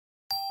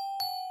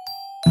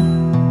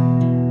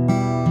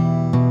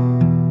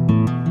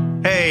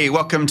Hey,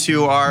 welcome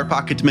to our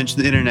pocket dimension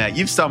of the internet.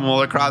 You've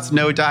stumbled across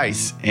No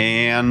Dice,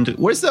 and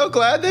we're so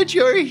glad that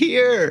you're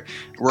here.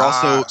 We're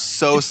also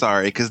so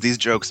sorry because these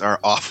jokes are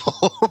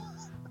awful.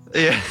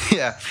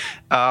 Yeah.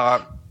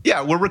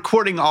 We're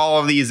recording all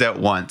of these at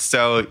once,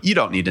 so you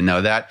don't need to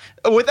know that.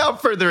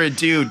 Without further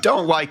ado,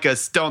 don't like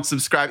us, don't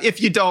subscribe.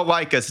 If you don't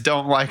like us,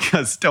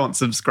 don't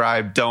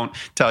subscribe, don't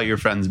tell your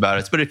friends about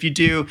us. But if you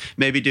do,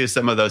 maybe do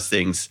some of those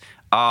things.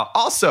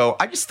 Also,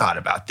 I just thought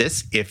about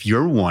this. If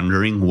you're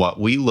wondering what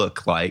we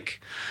look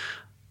like,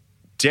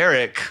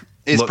 Derek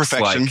looks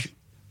like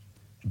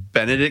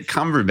Benedict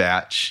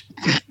Cumberbatch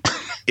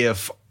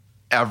if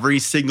every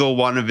single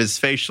one of his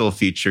facial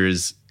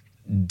features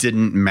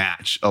didn't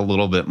match a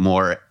little bit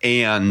more,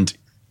 and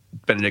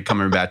Benedict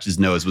Cumberbatch's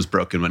nose was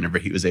broken whenever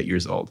he was 8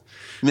 years old.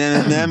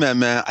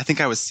 I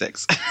think I was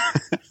 6.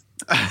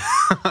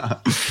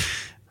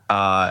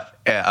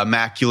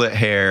 Immaculate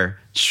hair,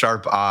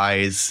 sharp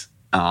eyes,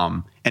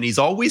 and he's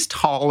always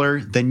taller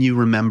than you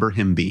remember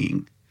him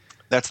being.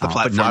 That's the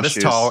platform but not shoes.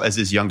 As tall as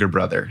his younger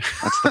brother.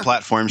 That's the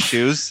platform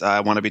shoes. I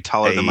want to be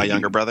taller than my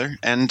younger brother,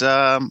 and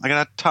I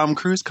got a Tom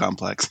Cruise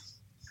complex.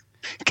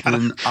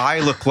 And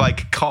I look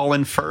like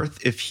Colin Firth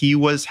if he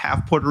was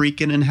half Puerto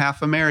Rican and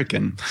half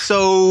American.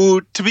 So,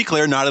 to be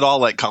clear, not at all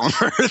like Colin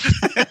Firth.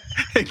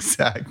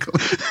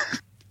 Exactly.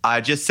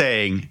 Just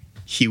saying,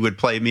 he would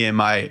play me in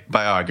my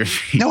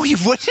biography. No, he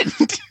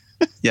wouldn't.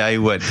 Yeah, he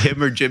would.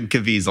 Him or Jim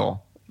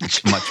Caviezel.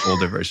 Much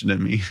older version of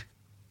me.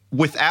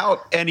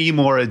 Without any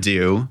more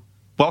ado,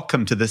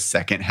 welcome to the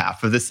second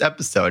half of this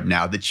episode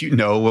now that you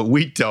know what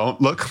we don't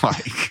look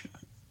like.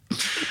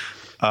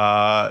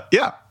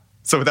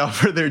 So without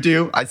further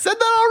ado, I said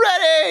that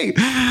already.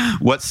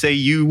 What say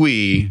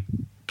we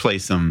play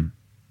some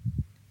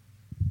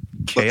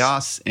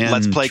Chaos and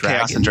Let's play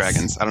Dragons? Chaos and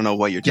Dragons. I don't know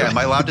what you're doing. Yeah, am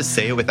I allowed to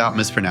say it without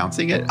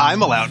mispronouncing it?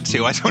 I'm allowed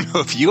to. I don't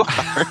know if you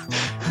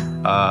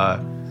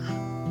are.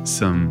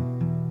 Some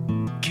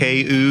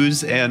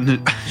KUs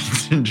and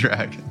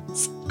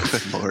Dragons.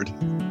 Good Lord.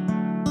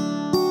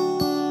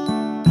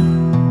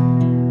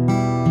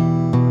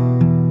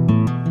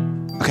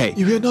 Okay.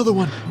 You hear another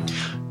one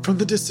from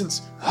the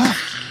distance.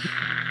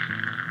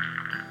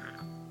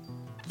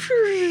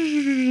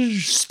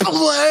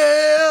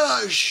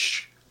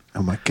 Splash!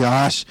 Oh my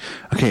gosh.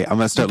 Okay, I'm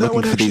gonna start That looking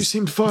one for actually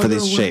seemed these farther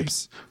away.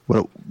 shapes.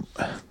 What?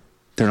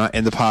 They're not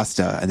in the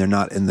pasta, and they're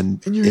not in the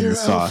And you in hear the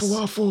sauce. Alpha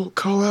Waffle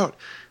call out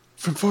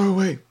from far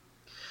away.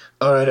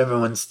 All right,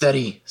 everyone,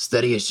 steady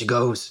as she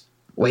goes.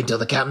 Wait till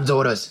the captain's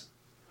orders.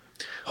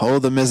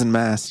 Hold the mizzen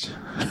mast.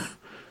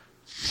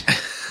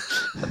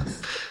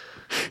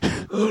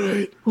 All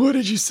right, what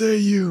did you say,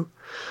 you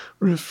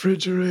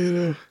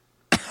refrigerator?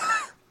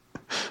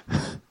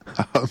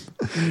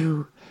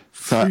 You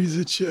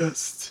freezer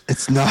chest.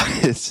 It's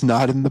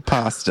not in the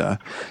pasta,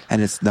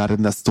 and it's not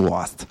in the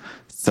sauce.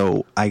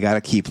 So I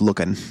gotta keep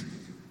looking.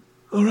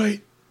 All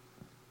right,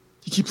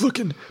 you keep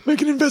looking.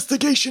 Make an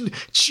investigation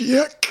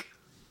check.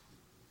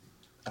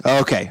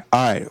 Okay,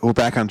 all right, we're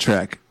back on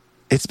track.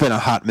 It's been a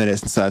hot minute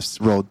since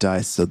I've rolled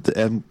dice, so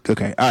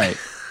okay, all right,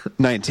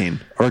 19.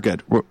 We're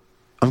good.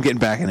 I'm getting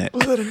back in it.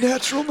 Was that a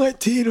natural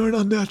 19 or an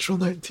unnatural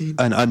 19?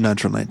 An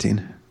unnatural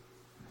 19.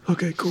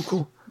 Okay,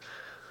 cool.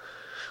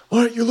 All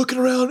right, you're looking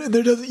around, and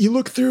you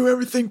look through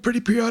everything pretty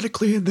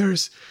periodically, and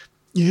there's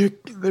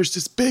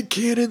just big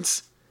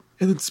cannons,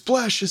 and then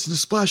splashes, and the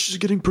splashes are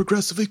getting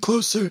progressively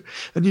closer,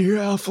 and you hear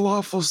Alpha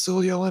Waffle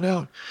still yelling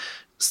out,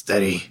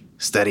 Steady.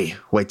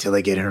 Wait till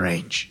they get in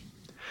range.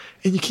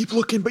 and you keep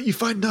looking, but you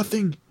find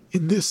nothing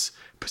in this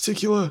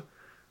particular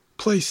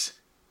place.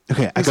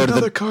 Okay, There's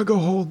another cargo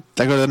hold.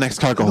 I go to the next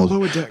cargo on the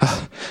hold. lower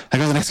decks. I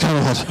go to the next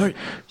cargo hold. All right,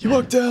 you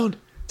walk down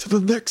to the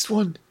next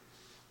one.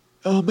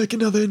 Make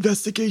another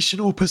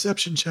investigation or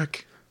perception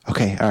check.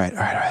 Okay, all right.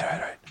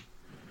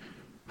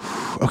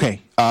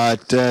 Okay,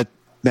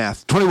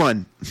 math.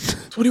 21.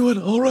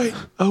 21, all right.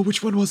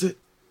 Which one was it?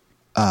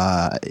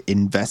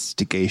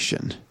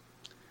 Investigation.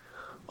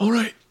 All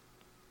right.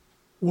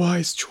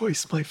 Wise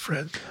choice, my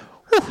friend.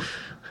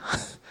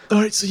 All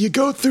right, so you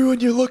go through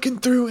and you're looking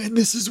through, and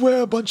this is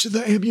where a bunch of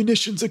the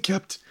ammunitions are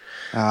kept.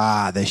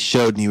 They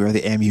showed me where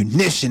the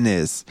ammunition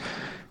is.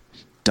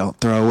 Don't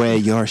throw away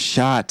your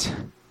shot.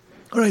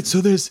 All right,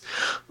 so there's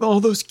all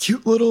those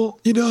cute little,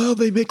 you know how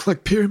they make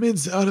like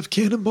pyramids out of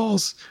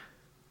cannonballs?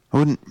 I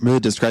wouldn't really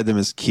describe them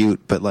as cute,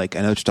 but like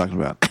I know what you're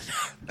talking about.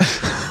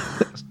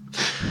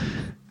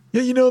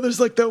 Yeah, you know, there's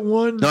like that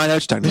one. No, I know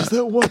what you're talking There's about.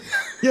 that one.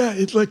 Yeah,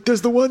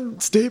 there's the one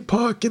state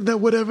park in that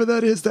whatever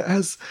that is that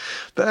has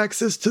the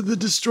access to the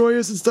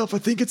destroyers and stuff. I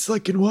think it's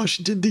like in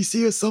Washington,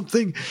 D.C. or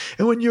something.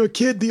 And when you're a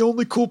kid, the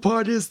only cool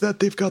part is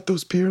that they've got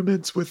those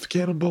pyramids with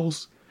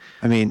cannonballs.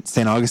 I mean,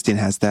 St. Augustine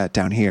has that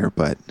down here,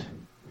 but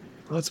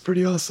That's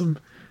pretty awesome.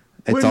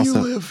 It's Where do you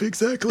also- live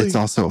exactly? it's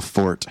also a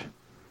fort.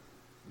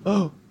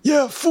 Oh,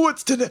 yeah,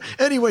 forts to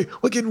anyway,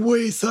 we're getting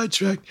way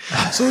sidetracked.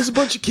 So there's a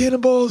bunch of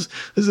cannonballs,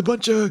 there's a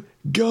bunch of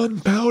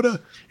gunpowder,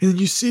 and then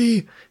you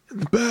see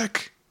in the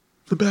back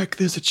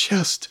there's a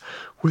chest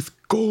with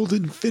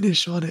golden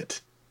finish on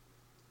it.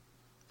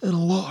 And a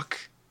lock.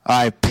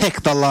 I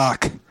pick the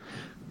lock.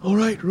 All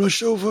right,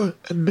 rush over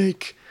and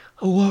make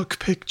a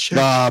lockpick check.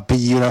 Ah,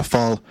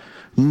 beautiful.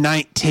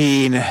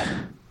 19.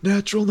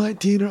 Natural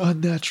 19 or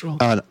unnatural?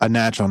 A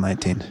natural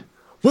 19.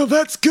 Well,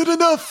 that's good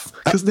enough,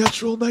 because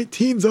natural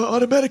 19s are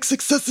automatic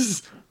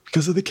successes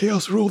because of the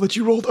chaos rule that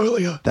you rolled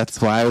earlier.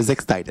 That's why I was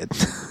excited.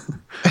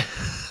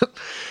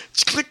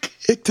 Click,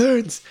 it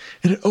turns,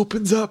 and it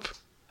opens up.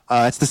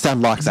 It's the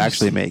sound locks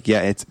actually make.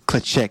 Yeah, it's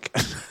click. Chick.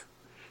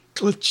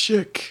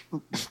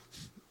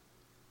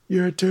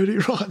 You're a dirty,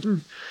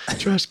 rotten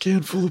trash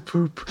can full of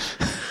poop.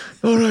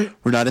 All right.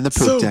 We're not in the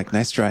poop deck.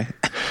 Nice try.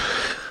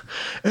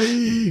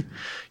 Hey,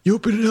 you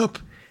open it up,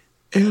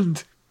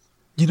 and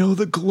you know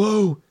the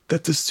glow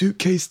that the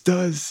suitcase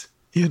does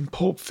in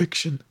Pulp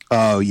Fiction.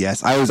 Oh,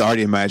 yes. I was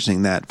already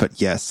imagining that, but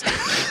yes.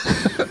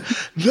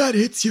 That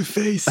hits your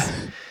face,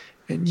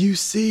 and you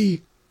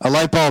see... A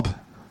light bulb.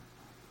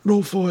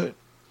 Roll for it.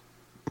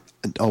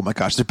 And, oh my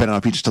gosh, there better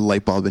not be just a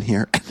light bulb in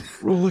here.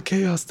 Roll a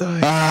chaos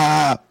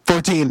die.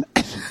 14.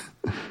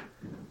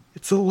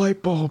 It's a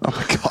light bulb. Oh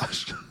my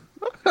gosh.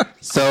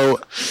 So,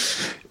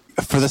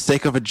 for the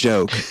sake of a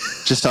joke,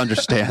 just to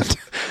understand,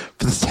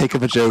 for the sake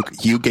of a joke,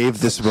 you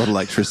gave this road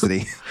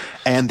electricity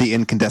and the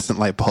incandescent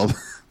light bulb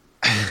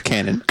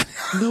cannon.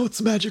 No, it's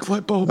a magic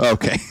light bulb.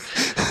 Okay.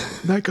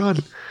 Nikon.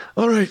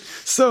 All right,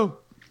 so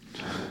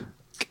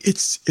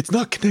it's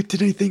not connected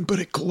to anything, but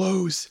it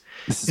glows.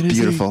 This is It is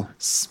beautiful. a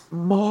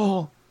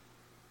small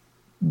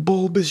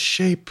bulbous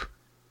shape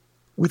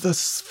with a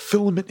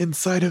filament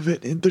inside of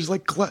it, and there's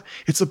like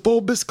it's a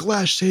bulbous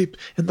glass shape,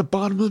 and the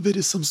bottom of it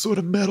is some sort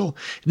of metal,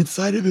 and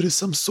inside of it is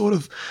some sort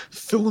of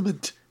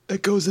filament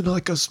that goes into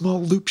like a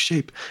small loop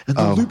shape, and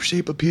the loop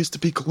shape appears to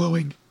be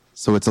glowing.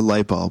 So it's a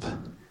light bulb.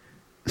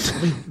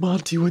 I mean,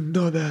 Monty wouldn't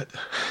know that.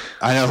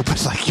 I know,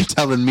 but like you're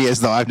telling me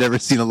as though I've never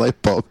seen a light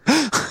bulb.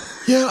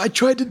 Yeah, I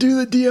tried to do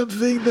the DM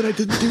thing that I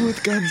didn't do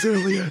with guns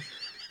earlier.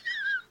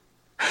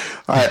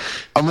 All right,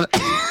 I'm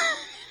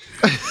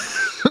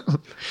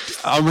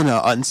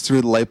gonna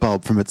unscrew the light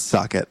bulb from its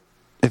socket,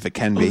 if it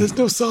can Oh, be. there's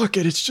no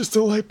socket. It's just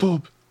a light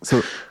bulb.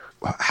 So,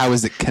 how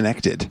is it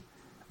connected,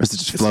 or is it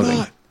just It's floating?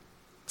 not.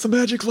 It's a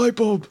magic light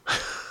bulb.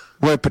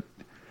 Wait, but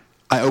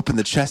I open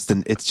the chest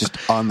and it's just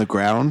on the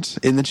ground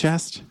in the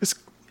chest. It's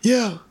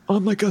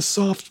on like a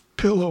soft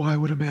pillow, I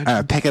would imagine. All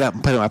right, pick it up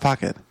and put it in my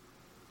pocket.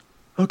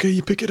 Okay,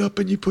 you pick it up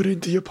and you put it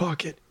into your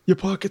pocket. Your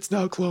pocket's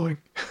now glowing.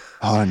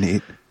 Oh,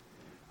 neat.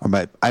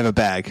 I have a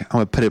bag. I'm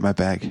gonna put it in my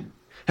bag.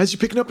 As you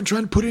pick it up and try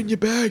and put it in your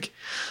bag,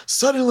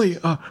 suddenly,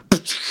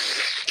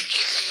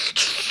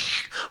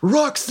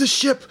 rocks the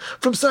ship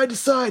from side to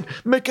side.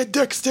 Make a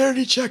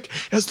dexterity check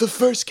as the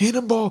first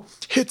cannonball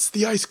hits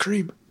the ice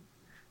cream.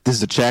 This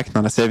is a check,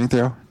 not a saving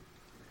throw.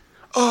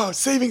 Oh,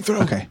 saving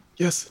throw. Okay.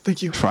 Yes,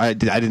 thank you. I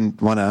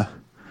didn't want to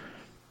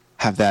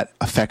have that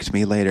affect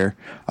me later.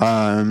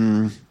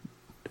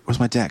 Where's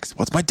my dex?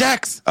 What's my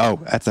dex? Oh,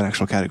 that's an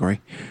actual category.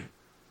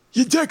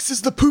 Your dex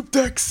is the poop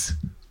dex.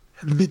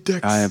 And the mid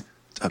dex. I am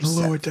and the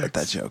lower upset dex. with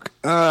that joke.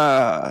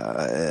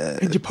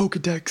 And your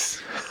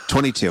Pokedex.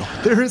 22.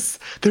 There is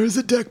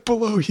a deck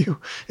below you,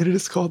 and it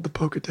is called the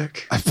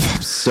Pokedex. I'm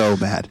so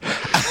mad.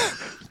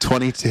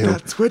 22.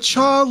 That's where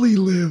Charlie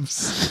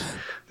lives.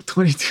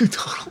 22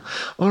 total.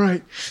 All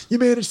right. You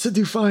managed to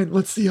do fine.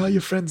 Let's see how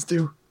your friends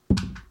do.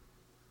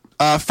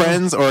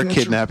 Friends or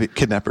natural.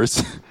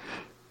 kidnappers?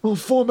 Well,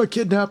 former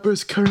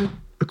kidnappers, current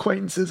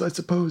acquaintances, I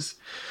suppose.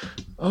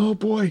 Oh,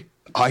 boy.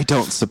 I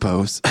don't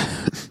suppose.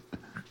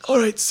 All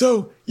right,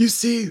 so you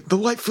see the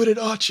light-footed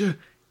archer,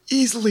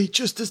 easily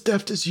just as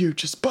deft as you.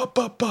 Just bop,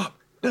 bop, bop.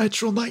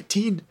 Natural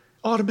 19,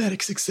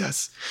 automatic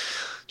success.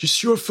 Just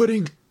sure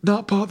footing,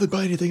 not bothered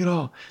by anything at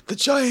all. The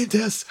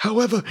giantess,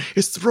 however,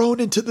 is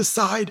thrown into the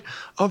side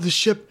of the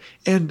ship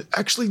and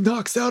actually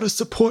knocks out a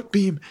support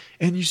beam.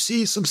 And you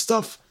see some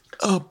stuff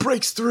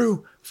breaks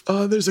through.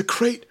 There's a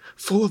crate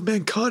full of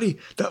Mancati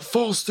that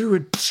falls through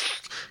and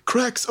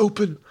cracks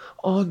open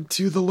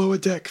onto the lower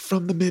deck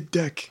from the mid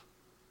deck.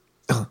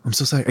 Oh, I'm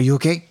so sorry. Are you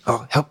okay?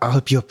 I'll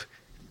help you up.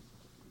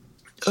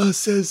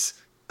 Says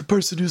the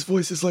person whose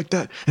voice is like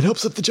that and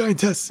helps up the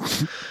giantess.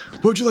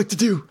 What would you like to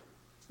do?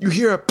 You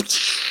hear a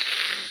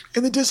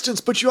in the distance,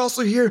 but you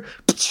also hear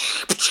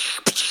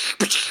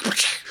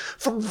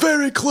from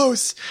very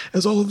close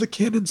as all of the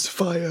cannons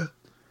fire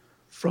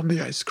from the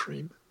ice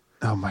cream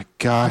Oh my on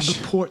gosh.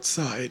 the port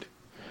side.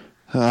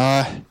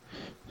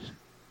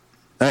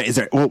 Is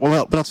there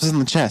what else was in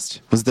the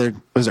chest? Was there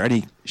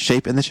any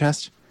shape in the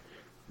chest?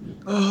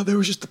 There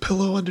was just a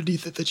pillow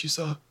underneath it that you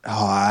saw.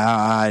 Oh,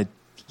 I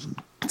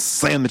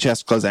slammed the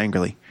chest closed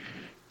angrily.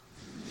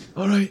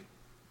 All right.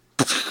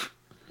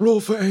 Roll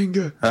for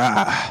anger.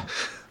 A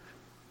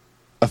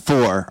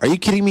 4. Are you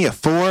kidding me? A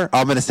 4? Oh,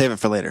 I'm going to save it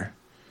for later.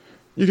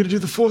 You're going to do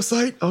the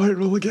foresight? All right,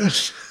 roll again.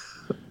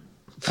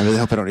 I really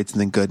hope I don't need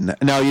something good.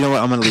 No, you know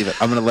what? I'm going to leave it.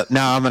 I'm going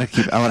to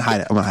keep it. I'm going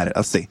to hide it.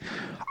 Let's see.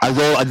 I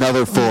roll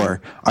another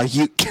 4. Are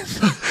you...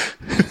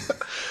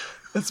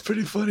 That's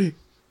pretty funny.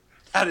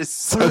 That is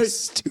so All right.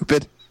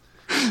 stupid.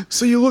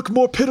 So you look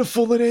more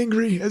pitiful than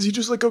angry as you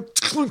just like go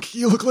clunk.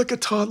 You look like a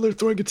toddler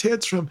throwing a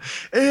tantrum.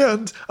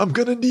 And I'm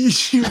going to need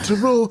you to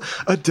roll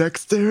a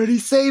dexterity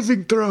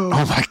saving throw.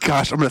 Oh my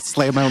gosh, I'm going to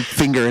slam my own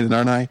finger in it,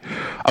 aren't I?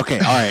 Okay,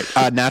 all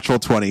right. Natural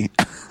 20.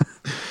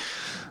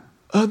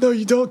 No,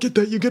 you don't get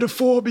that. You get a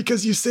 4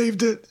 because you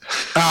saved it.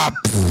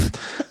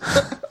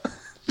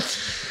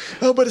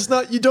 Oh, but it's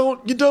not. You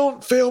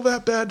don't fail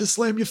that bad to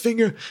slam your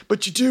finger,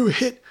 but you do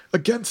hit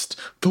against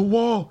the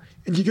wall,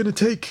 and you're gonna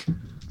take.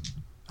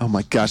 Oh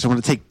my gosh, I'm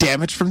going to take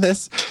damage from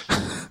this?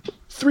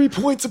 3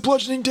 points of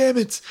bludgeoning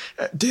damage.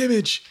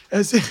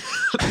 As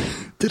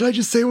did I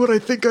just say what I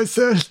think I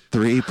said?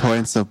 3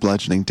 points of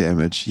bludgeoning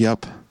damage.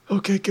 Yep.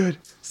 Okay, good.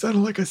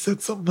 Sounded like I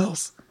said something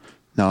else.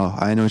 No,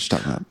 I know what you're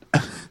talking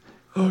about.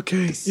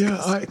 Okay,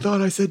 yeah, I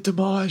thought I said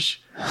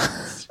damage.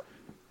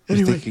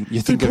 Anyway,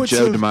 you're thinking of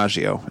Joe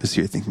DiMaggio is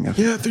who you're thinking of.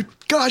 Yeah,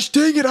 gosh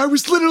dang it, I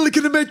was literally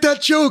going to make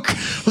that joke.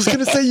 I was going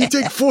to say you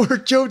take 4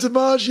 Joe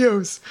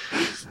DiMaggios.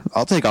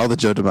 I'll take all the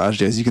Joe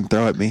DiMaggios you can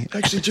throw at me.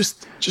 Actually,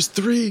 just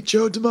 3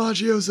 Joe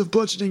DiMaggios of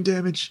bludgeoning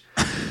damage.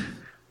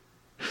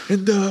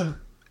 And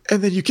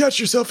then you catch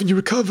yourself and you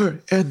recover,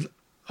 and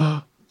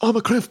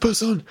Armor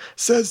person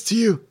says to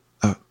you,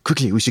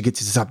 quickly, we should get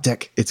to the top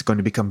deck. It's going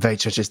to become very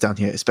treacherous down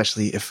here,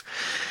 especially if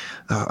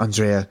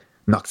Andrea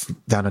knocks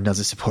down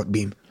another support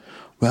beam.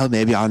 Well,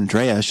 maybe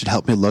Andrea should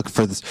help me look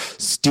for this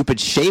stupid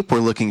shape we're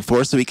looking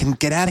for so we can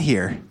get out of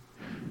here.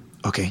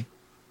 Okay.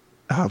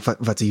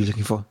 What are you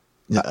looking for?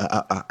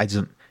 I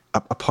don't...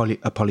 A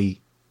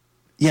poly...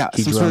 Yeah,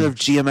 some sort of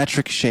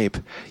geometric shape.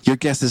 Your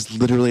guess is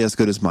literally as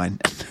good as mine.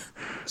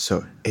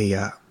 So,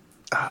 I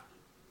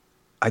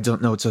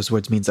don't know what those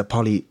words means. A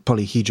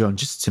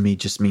polyhedron to me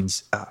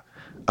means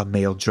a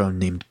male drone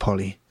named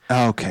Polly.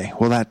 Okay,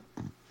 well that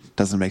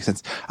doesn't make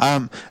sense.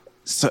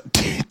 So,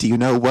 do you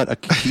know what a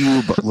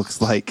cube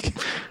looks like?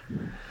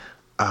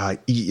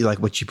 Like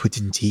what you put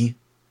in tea?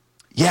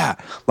 Yeah,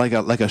 like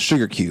a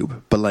sugar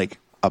cube, but like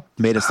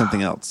made of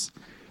something else.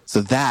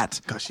 So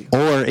that,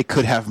 or it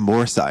could have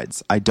more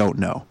sides. I don't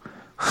know.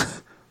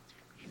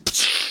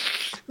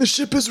 The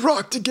ship is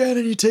rocked again,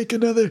 and you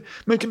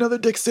make another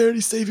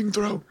dexterity saving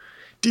throw.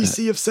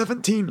 DC of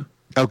 17.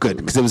 Oh, good,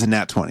 because it was a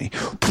nat 20.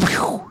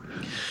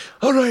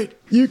 All right,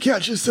 you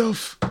catch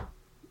yourself.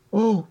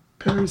 Oh,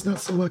 Perry's not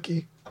so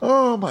lucky.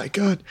 Oh, my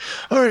God.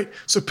 All right,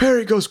 so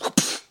Perry goes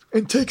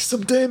and takes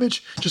some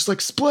damage, just like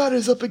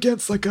splatters up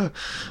against like a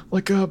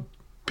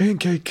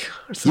pancake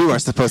or something. You are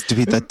supposed to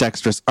be the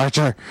dexterous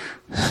archer.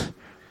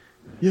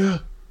 Yeah,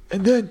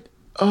 and then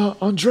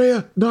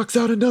Andrea knocks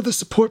out another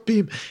support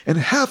beam, and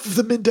half of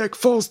the mid-deck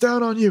falls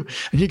down on you,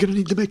 and you're going to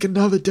need to make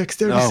another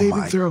dexterity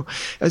saving throw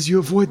as you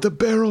avoid the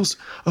barrels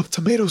of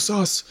tomato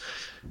sauce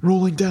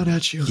rolling down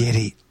at you.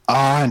 Giddy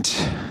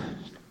aunt.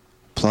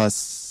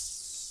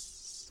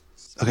 Plus...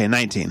 Okay,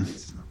 19.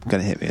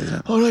 Gonna hit me, isn't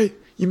it? All right,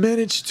 you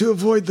managed to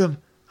avoid them.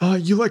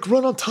 You like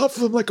run on top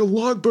of them like a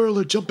log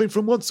burler, jumping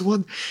from one to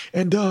one,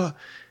 and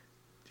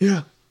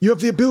yeah, you have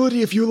the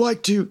ability, if you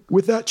like to,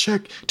 with that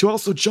check, to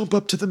also jump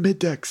up to the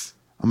mid-decks.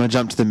 I'm going to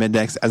jump to the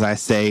mid-decks as I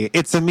say,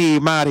 "It's a me,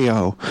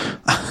 Mario."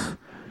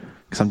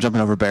 Because I'm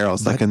jumping over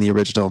barrels like in the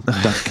original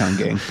Duck Kong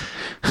game.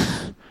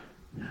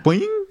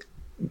 Boing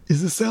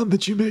is the sound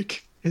that you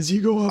make as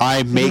you go up.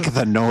 I make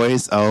the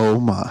noise. Oh,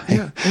 my.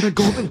 Yeah, and a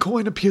golden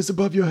coin appears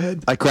above your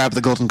head. I grab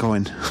the golden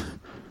coin.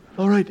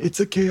 All right, it's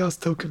a chaos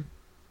token.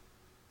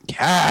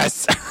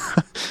 Yes!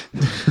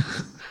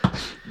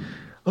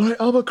 All right,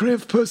 Alma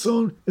Cramped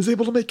Person is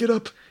able to make it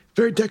up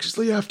very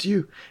dexterously after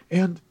you,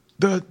 and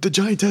the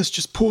giantess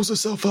just pulls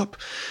herself up.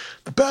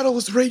 The battle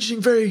is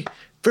raging very,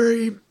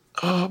 very,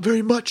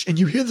 very much, and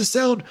you hear the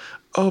sound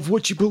of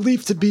what you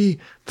believe to be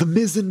the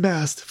mizzen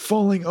mast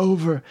falling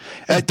over.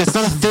 That's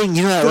not a thing,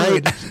 you know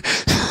that,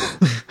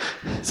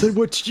 right? Said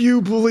what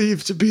you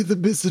believe to be the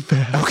mizzen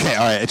mast. Okay,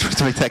 all right, I just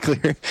to make that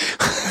clear.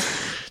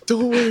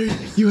 Don't worry,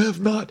 you have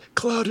not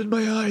clouded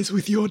my eyes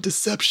with your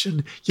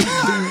deception,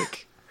 young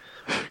Derek.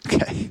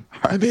 Okay.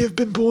 I may have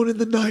been born in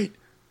the night,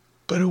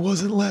 but it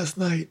wasn't last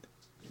night.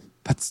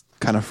 That's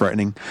kind of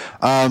frightening.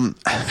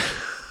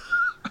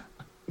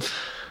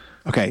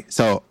 Okay,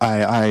 so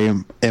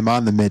I am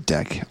on the mid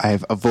deck. I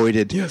have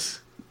avoided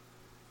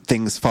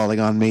things falling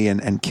on me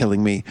and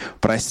killing me,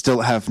 but I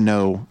still have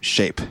no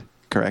shape,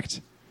 correct?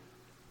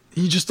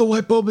 You just a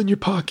light bulb in your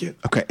pocket.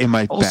 Okay, in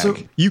my also,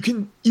 bag. you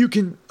can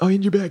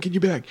in your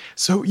bag.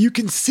 So you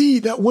can see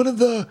that one of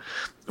the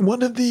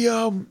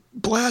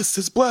blasts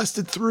has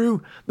blasted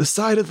through the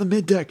side of the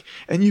mid deck,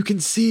 and you can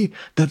see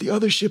that the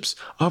other ships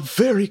are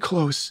very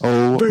close.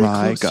 Oh very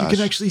my close. gosh. You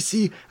can actually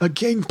see a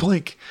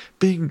gangplank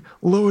being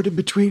lowered in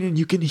between, and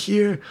you can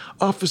hear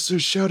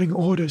officers shouting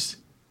orders.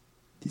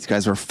 These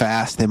guys were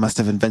fast. They must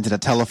have invented a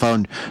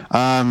telephone.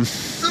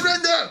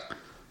 Surrender!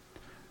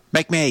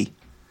 Make me.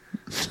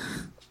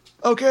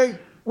 Okay,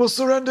 we'll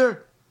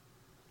surrender.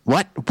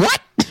 What?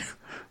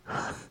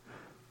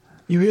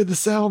 You hear the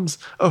sounds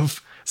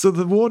of... So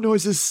the war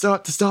noises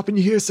start to stop, and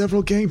you hear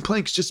several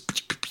gangplanks just...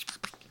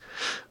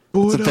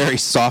 It's a very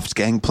soft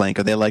gangplank.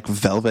 Are they like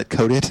velvet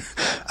coated?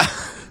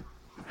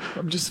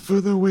 I'm just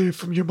further away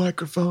from your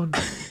microphone.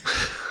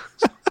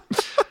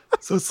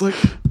 So it's like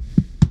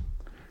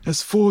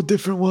there's 4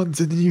 different ones,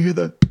 and then you hear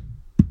the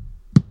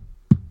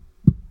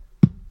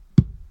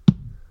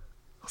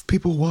of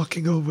people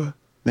walking over.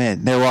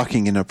 Man, they're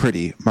walking in a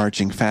pretty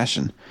marching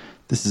fashion.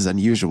 This is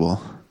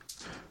unusual.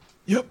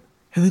 Yep.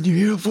 And then you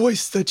hear a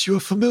voice that you are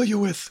familiar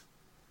with.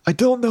 I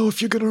don't know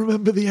if you're going to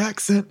remember the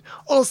accent.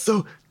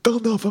 Also,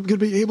 don't know if I'm going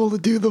to be able to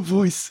do the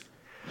voice.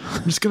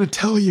 I'm just going to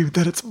tell you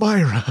that it's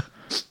Myra.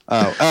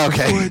 Oh,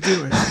 okay. Before I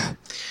do it.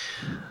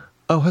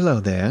 Oh, hello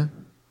there.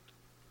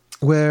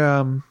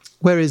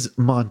 Where is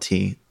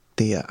Monty,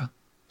 the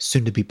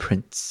soon-to-be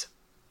prince?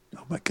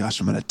 Oh my gosh,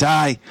 I'm gonna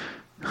die.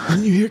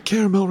 And you hear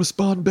Caramel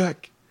respond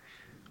back.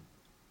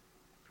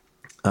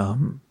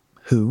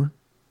 Who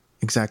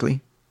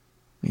exactly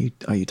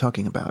are you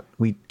talking about?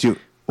 We While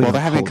don't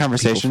they're having a hold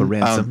conversation, people for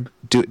ransom.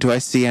 do I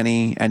see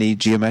any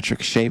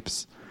geometric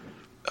shapes?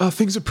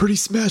 Things are pretty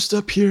smashed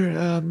up here.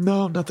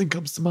 No, nothing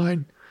comes to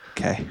mind.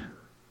 Okay,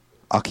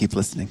 I'll keep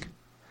listening,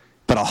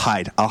 but I'll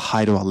hide. I'll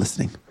hide while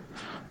listening.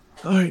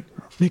 All right,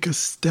 make a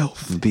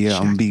stealth.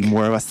 I'll be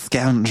more of a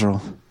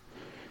scoundrel.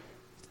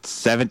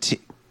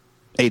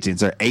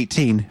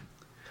 18.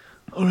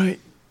 All right,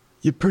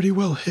 you're pretty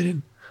well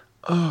hidden.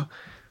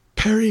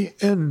 Perry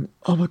and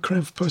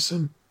Omicron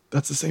person,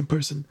 that's the same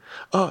person.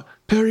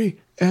 Perry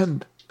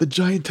and the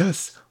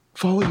giantess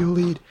follow your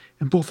lead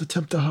and both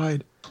attempt to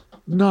hide.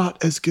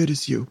 Not as good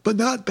as you, but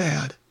not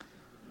bad.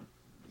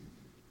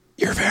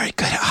 You're very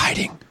good at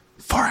hiding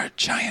for a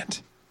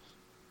giant.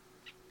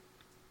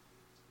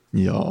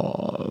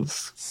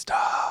 Yes.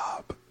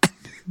 Stop.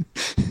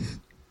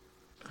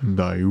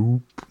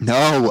 No.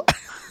 No.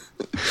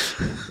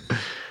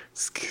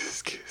 Sk.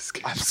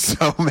 I'm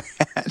so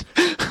mad.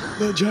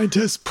 The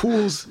giantess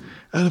pulls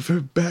out of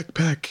her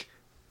backpack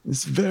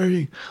this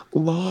very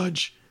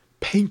large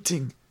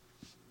painting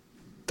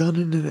done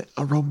in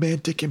a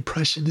romantic,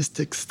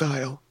 impressionistic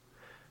style.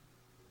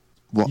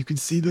 What? You can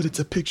see that it's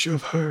a picture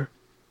of her.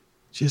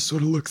 She just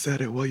sort of looks at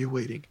it while you're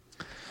waiting.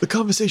 The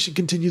conversation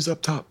continues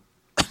up top.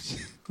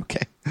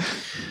 Okay.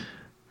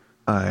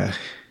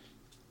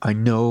 I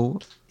know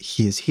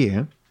he is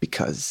here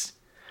because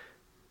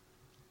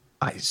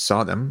I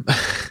saw them.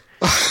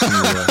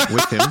 You were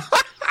with him,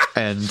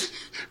 and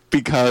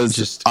Because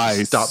Just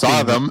I stop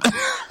saw being- them.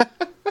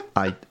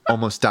 I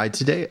almost died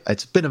today.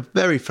 It's been a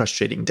very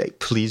frustrating day.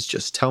 Please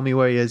just tell me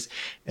where he is,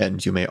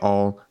 and you may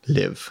all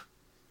live.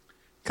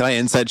 Can I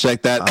insight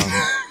check that?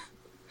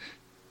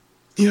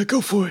 Yeah, go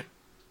for it.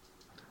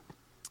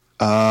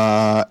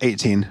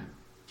 18.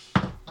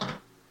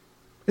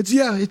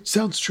 It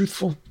sounds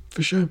truthful,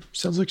 for sure.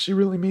 Sounds like she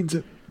really means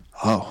it.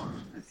 Oh,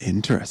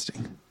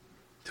 interesting.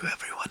 To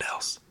everyone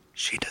else,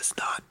 she does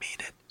not mean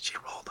it. She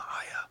rolled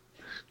higher.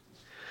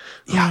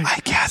 Yeah, Alright, I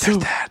gathered so-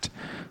 that.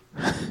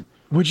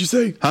 What'd you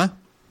say? Huh?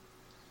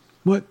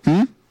 What?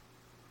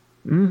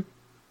 Did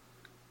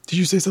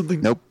you say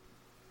something? Nope.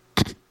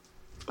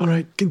 All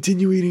right,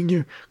 continue eating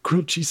your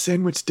grilled cheese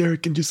sandwich,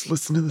 Derek, and just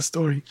listen to the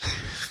story.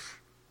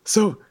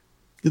 So,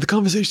 the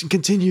conversation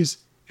continues,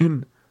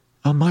 and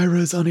Myra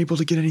is unable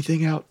to get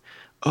anything out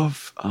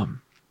of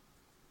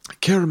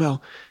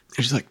Caramel.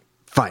 And she's like,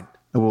 fine,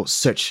 I will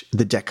search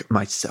the deck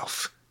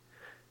myself.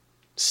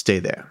 Stay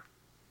there.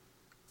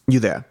 You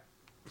there.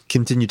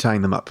 Continue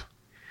tying them up.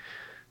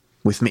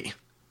 With me.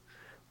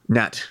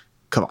 Nat,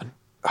 come on.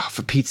 Oh,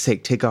 for Pete's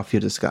sake, take off your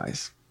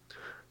disguise.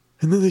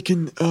 And then they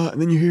can,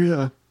 and then you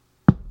hear,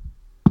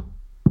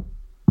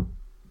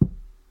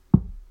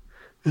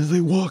 as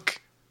they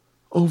walk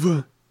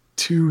over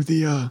to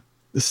the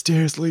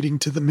stairs leading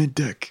to the mid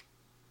deck.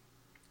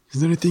 Is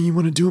there anything you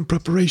want to do in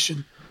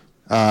preparation?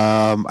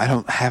 I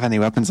don't have any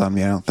weapons on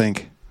me, I don't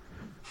think.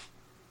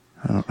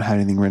 I don't have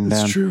anything written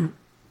That's down. true.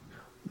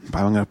 But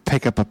I'm going to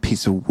pick up a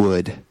piece of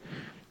wood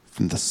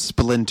from the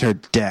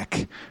splintered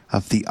deck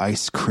of the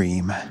ice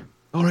cream.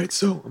 All right,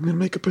 so I'm going to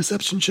make a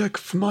perception check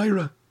for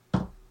Myra.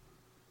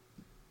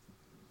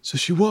 So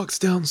she walks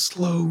down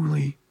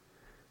slowly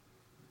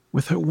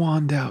with her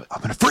wand out.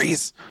 I'm going to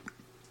freeze.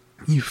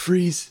 You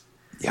freeze,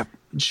 Yep.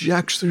 and she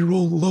actually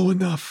rolled low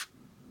enough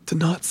to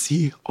not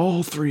see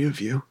all 3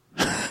 of you.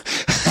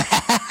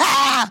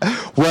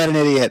 What an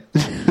idiot.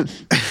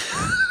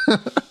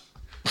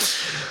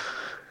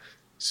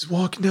 She's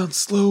walking down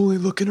slowly,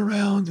 looking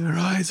around, and her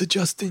eyes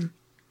adjusting.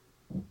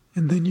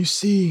 And then you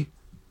see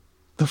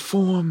the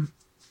form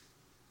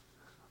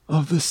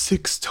of the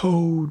 6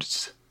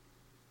 toads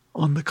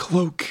on the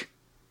cloak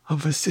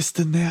of her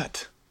sister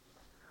Nat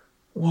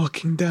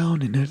walking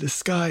down in her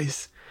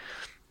disguise.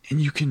 And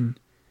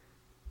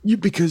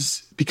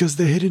because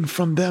they're hidden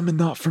from them and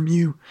not from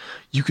you,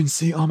 you can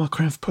see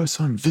Omicron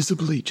person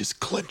visibly just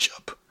clench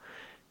up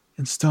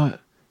and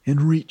start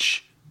and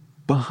reach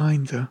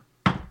behind her.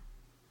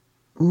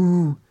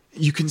 Ooh,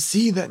 you can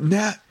see that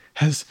Nat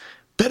has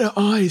better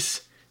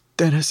eyes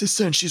than her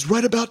sister, and she's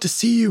right about to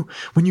see you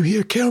when you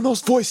hear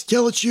Caramel's voice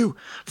yell at you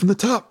from the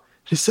top.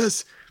 It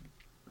says,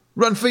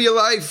 Run for your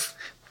life!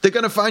 They're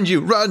gonna find you!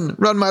 Run!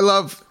 Run, my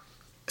love!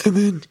 and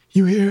then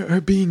you hear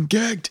her being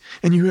gagged,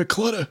 and you hear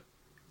clutter.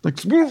 Like,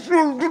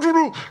 run,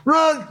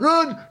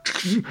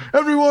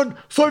 everyone,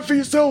 fight for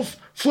yourself,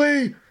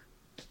 flee.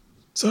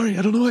 Sorry,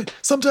 I don't know why.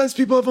 Sometimes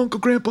people have Uncle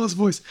Grandpa's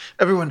voice.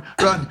 Everyone,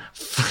 run.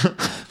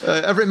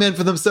 Every man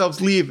for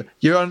themselves, leave.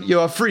 You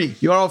are free.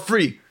 You are all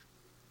free.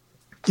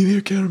 You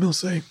hear Caramel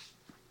say.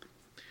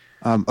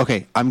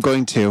 Okay, I'm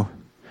going to,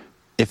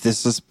 if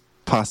this is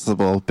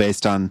possible,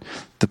 based on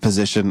the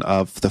position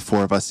of the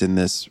four of us in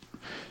this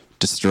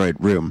destroyed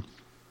room,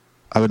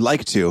 I would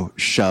like to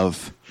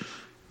shove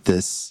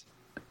this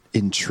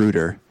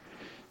intruder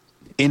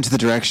into the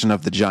direction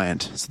of the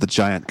giant so the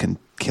giant can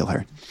kill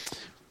her.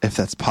 If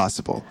that's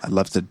possible, I'd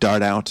love to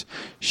dart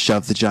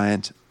shove the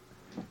giant,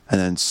 and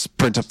then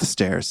sprint up the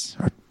stairs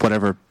or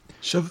whatever.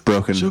 Shove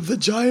the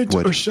giant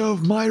wood. Or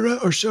shove Myra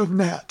or shove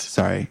Nat.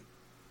 Sorry.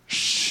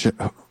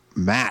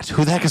 Matt.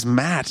 Who the heck is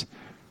Matt?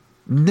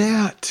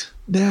 Nat.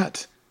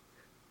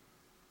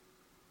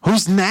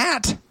 Who's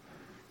Nat?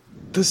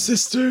 The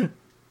sister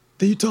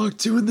that you talked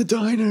to in the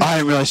diner. I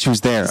didn't realize she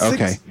was there.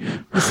 Okay.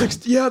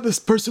 This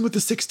person with the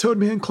six-toed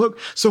man cloak.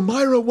 So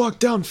Myra walked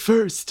down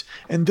first,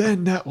 and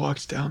then Nat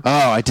walked down.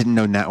 Oh, I didn't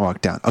know Nat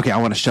walked down. Okay, I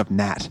want to shove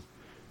Nat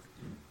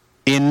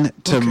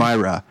into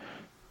Myra,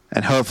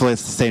 and hopefully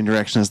it's the same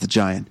direction as the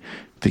giant,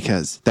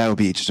 because that would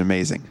be just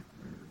amazing.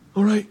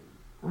 All right,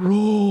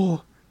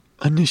 roll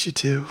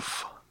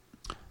initiative.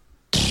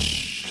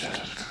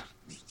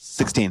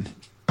 16.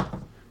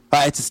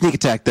 It's a sneak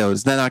attack, though.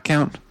 Does that not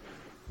count?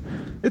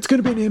 It's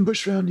going to be an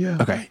ambush round, yeah.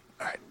 Okay,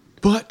 all right.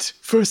 But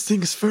first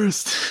things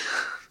first,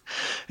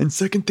 and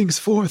second things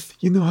fourth.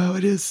 You know how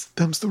it is.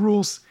 Them's the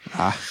rules.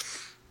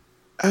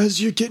 As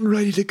you're getting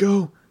ready to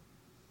go,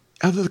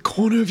 out of the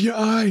corner of your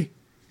eye,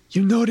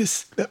 you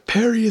notice that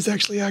Perry is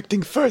actually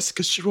acting first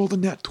because she rolled a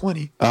nat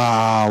 20.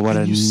 Oh, what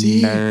a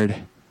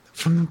nerd.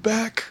 From the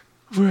back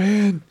of her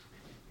hand,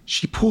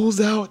 she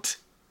pulls out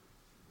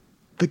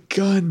the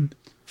gun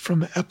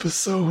from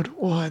episode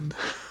 1.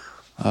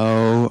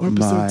 Oh, or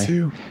episode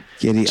 2.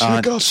 Giddy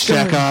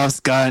Chekhov's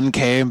gun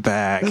came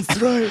back.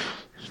 That's right.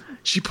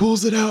 She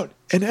pulls it out,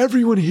 and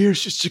everyone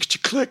hears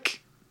just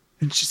click,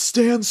 and she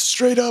stands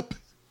straight up,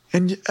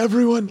 and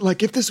everyone,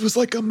 like if this was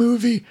like a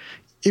movie,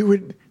 there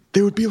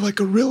would be like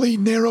a really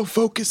narrow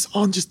focus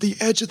on just the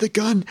edge of the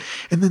gun,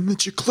 and then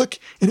you click,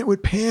 and it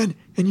would pan,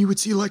 and you would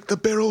see like the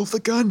barrel of the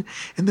gun,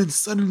 and then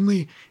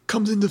suddenly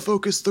comes into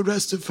focus the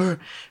rest of her,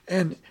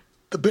 and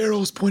the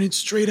barrel is pointed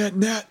straight at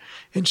Nat,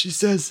 and she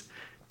says,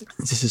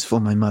 "This is for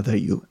my mother,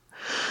 you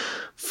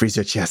freeze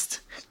your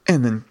chest."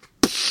 And then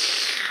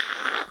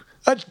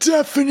a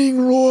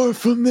deafening roar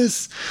from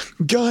this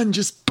gun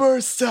just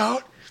bursts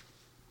out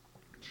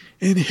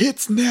and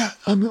hits Nat.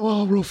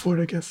 I'll roll for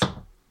it, I guess.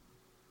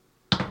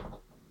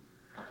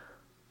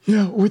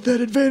 Yeah, with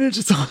that advantage,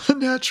 it's on a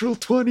natural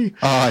 20.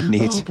 Oh,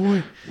 neat. Oh,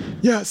 boy.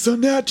 Yeah, so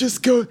it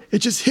just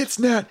hits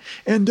Nat,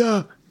 and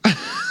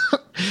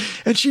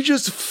and she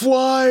just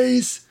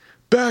flies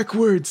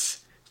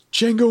backwards,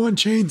 Django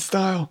Unchained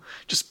style,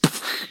 just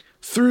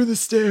through the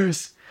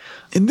stairs.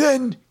 And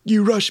then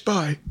you rush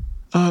by.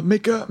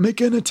 Make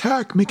an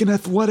attack, make an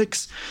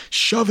athletics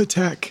shove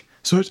attack.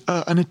 So it's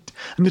an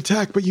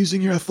attack, but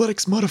using your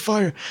athletics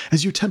modifier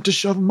as you attempt to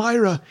shove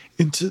Myra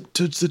into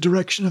the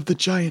direction of the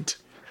giant.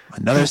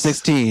 Another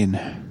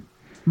 16.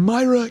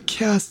 Myra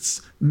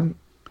casts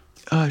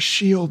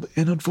shield,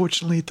 and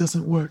unfortunately it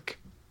doesn't work.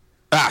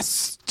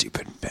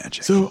 Stupid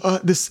magic. So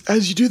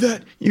as you do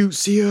that, you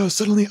see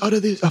suddenly out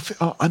of this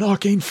an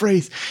arcane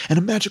phrase and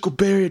a magical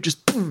barrier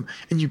just boom,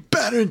 and you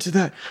batter into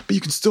that, but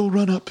you can still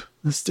run up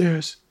the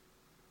stairs.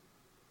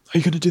 Are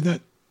you going to do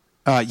that?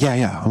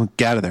 Yeah. I'm going to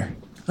get out of there.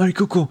 All right,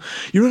 cool.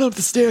 You run up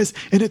the stairs,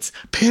 and it's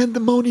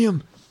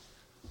pandemonium.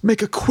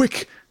 Make a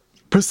quick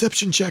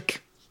perception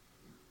check.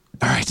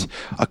 All right,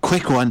 a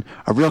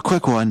real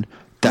quick one.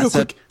 That's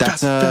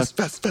fast.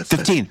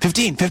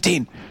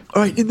 15.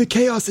 All right, in the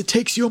chaos, it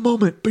takes you a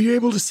moment, but you're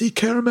able to see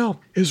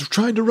Caramel is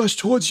trying to rush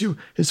towards you,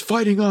 is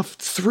fighting off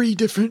 3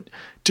 different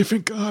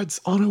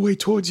guards on her way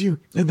towards you.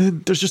 And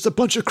then there's just a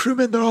bunch of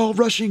crewmen, they're all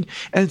rushing,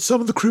 and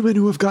some of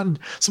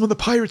the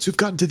pirates who've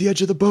gotten to the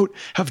edge of the boat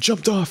have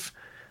jumped off.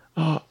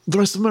 The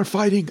rest of them are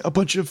fighting a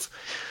bunch of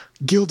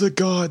Gilda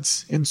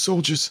guards and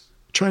soldiers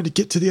trying to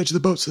get to the edge of the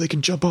boat so they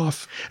can jump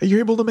off. And you're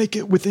able to make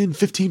it within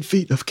 15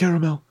 feet of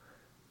Caramel.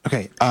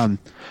 Okay, I'm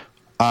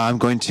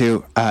going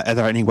to, are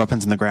there any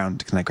weapons on the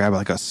ground? Can I grab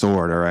like a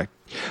sword or a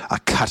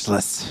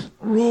cutlass?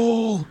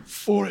 Roll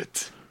for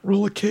it.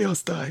 Roll a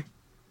chaos die.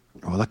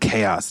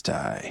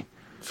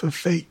 For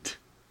fate.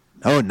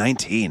 Oh,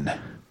 19.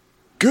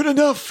 Good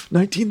enough.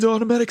 19's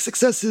automatic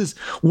successes.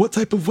 What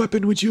type of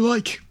weapon would you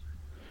like?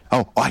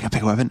 Oh, I can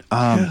pick a weapon.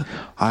 Yeah.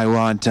 I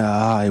want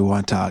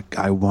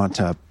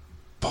a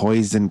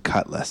poison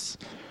cutlass.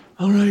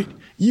 All right.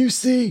 You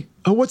see,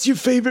 what's your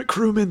favorite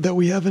crewman that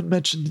we haven't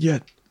mentioned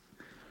yet?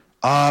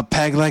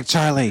 Peg Leg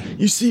Charlie.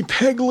 You see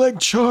Peg Leg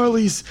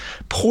Charlie's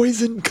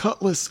poison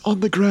cutlass on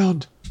the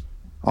ground.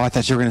 Oh, I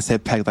thought you were going to say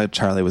Peg Leg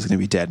Charlie was going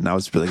to be dead, and I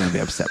was really going to be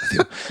upset with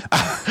you.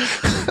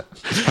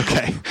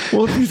 Okay.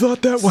 Well, if you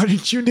thought that, why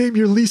didn't you name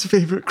your least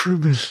favorite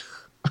crewman?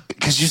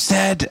 Because you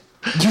said.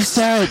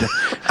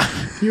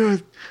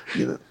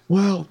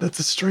 Wow, that's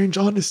a strange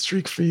honest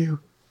streak for you.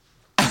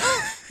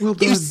 Well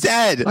done. You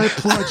said. I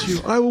applaud you.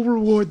 I will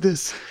reward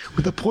this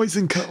with a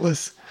poison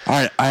cutlass. All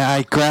right,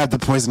 I grabbed the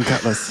poison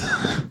cutlass.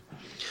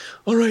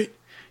 All right,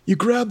 you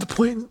grab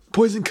the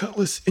poison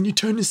cutlass and you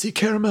turn to see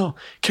Caramel.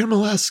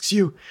 Caramel asks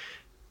you,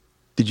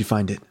 "Did you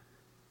find it?"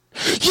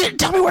 You didn't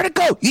tell me where to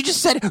go. You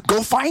just said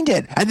go find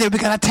it, and then we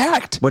got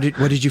attacked. What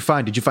did you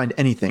find? Did you find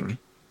anything?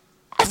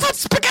 I found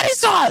spaghetti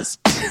sauce.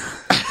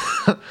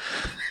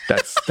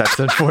 That's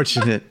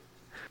unfortunate.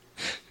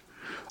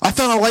 I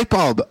found a light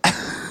bulb.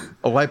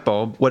 A light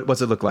bulb.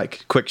 What's it look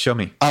like? Quick, show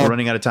me. We're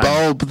running out of time.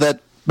 Bulb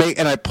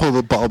and I pull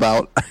the bulb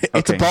out.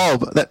 It's Okay. a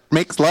bulb that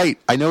makes light.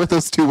 I know what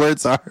those two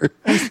words are.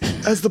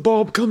 As the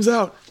bulb comes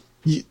out,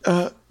 you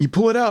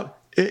pull it out.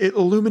 It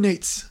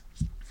illuminates.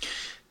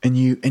 And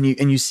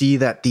you see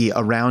that the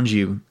around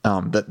you,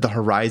 the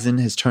horizon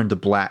has turned to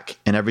black,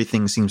 and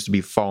everything seems to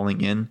be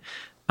falling in.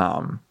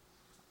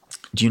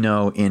 Do you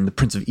know in the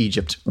Prince of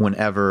Egypt,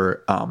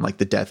 whenever like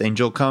the Death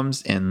Angel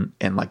comes and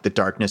like the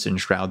darkness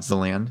enshrouds the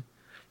land?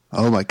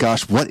 Oh my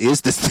gosh, what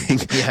is this thing?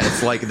 Yeah,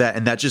 it's like that,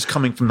 and that's just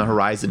coming from the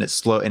horizon. It's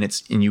slow, and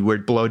you were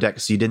below deck,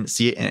 so you didn't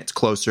see it, and it's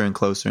closer and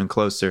closer and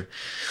closer.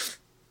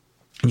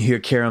 And you hear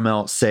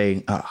Caramel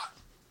say,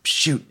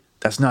 "Shoot,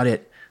 that's not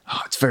it.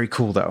 Oh, it's very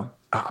cool though.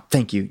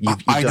 Thank you.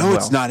 You've I done know well."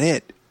 it's not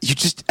it. You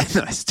just and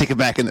then I stick it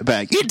back in the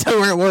bag. You didn't tell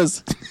me where it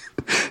was.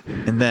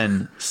 And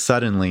then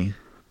suddenly,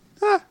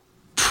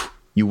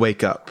 you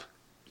wake up.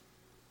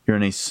 You're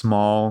in a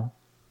small,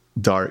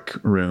 dark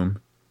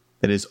room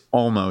that is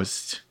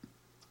almost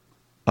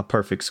a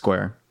perfect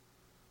square.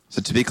 So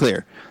to be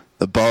clear,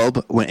 the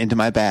bulb went into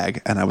my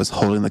bag, and I was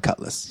holding the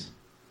cutlass.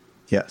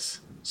 Yes.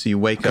 So you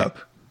wake up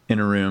in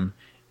a room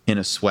in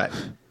a sweat.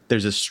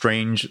 There's a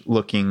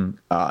strange-looking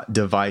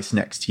device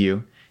next to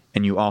you,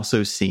 and you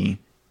also see.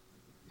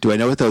 Do I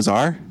know what those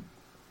are?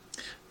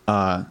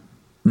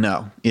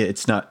 No,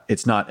 it's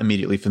not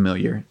immediately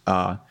familiar.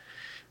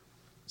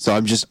 So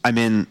I'm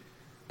in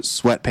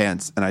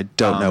sweatpants, and I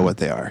don't know what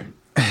they are.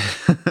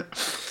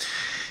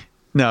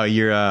 No,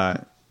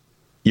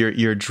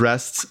 you're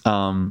dressed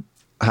how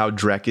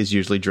Drek is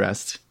usually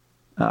dressed,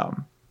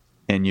 and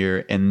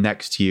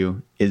next to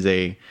you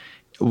is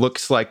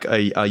looks like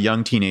a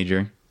young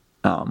teenager,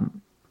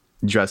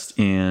 dressed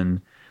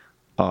in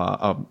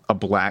a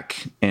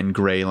black and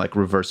gray like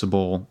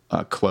reversible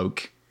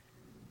cloak,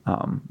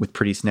 with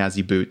pretty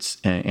snazzy boots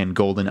and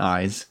golden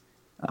eyes,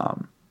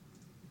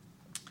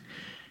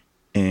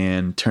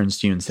 and turns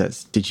to you and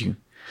says, You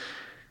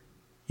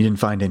didn't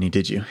find any,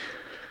 did you?"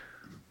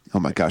 Oh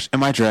my gosh,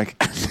 am I Drek?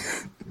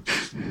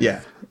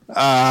 Yeah.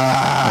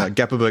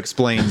 Geppaba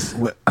explains,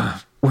 "We're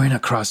in a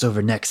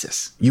crossover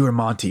nexus. You were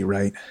Monty,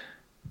 right?"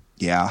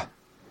 Yeah.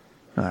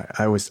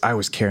 I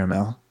was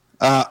Caramel.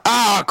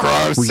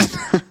 Gross.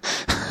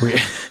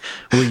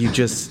 Were you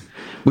just?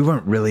 We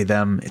weren't really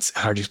them. It's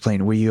hard to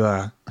explain. Were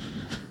you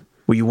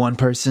one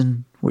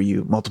person? Were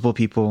you multiple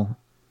people?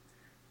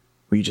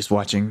 Were you just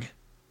watching?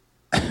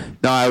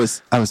 No, I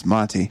was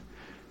Monty.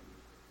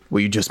 Were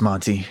you just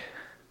Monty?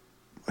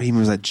 What do you mean,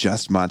 was I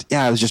just Monty?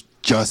 Yeah, I was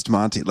just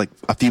Monty, like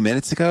a few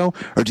minutes ago?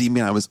 Or do you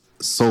mean I was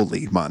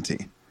solely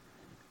Monty?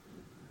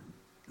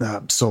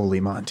 Solely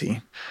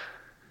Monty.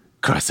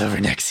 Crossover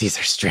nexuses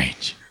are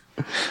strange.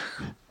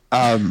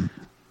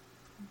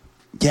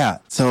 Yeah,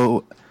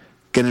 so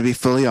gonna be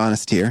fully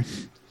honest here.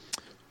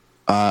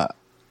 Are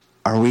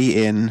we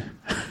in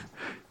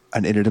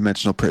an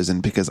interdimensional prison?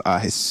 Because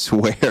I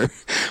swear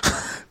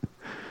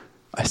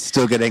I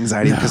still get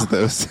anxiety because of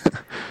those.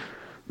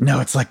 No,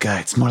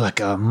 it's more like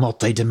a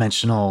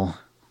multi-dimensional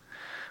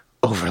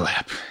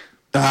overlap.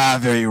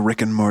 Very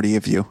Rick and Morty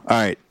of you. All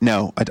right,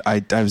 no,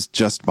 I was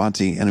just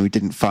Monty, and we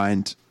didn't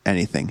find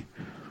anything.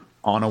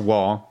 On a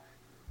wall,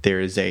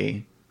 there is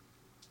a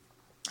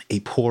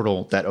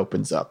portal that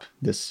opens up.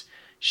 This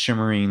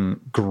shimmering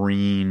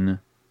green,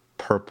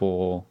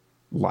 purple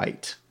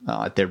light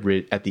at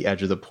the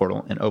edge of the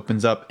portal, and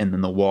opens up, and then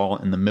the wall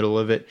in the middle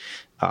of it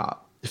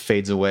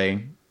fades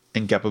away,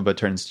 and Geppaba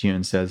turns to you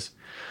and says,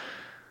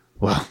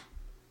 "Well,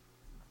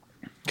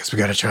 guess we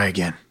got to try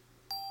again."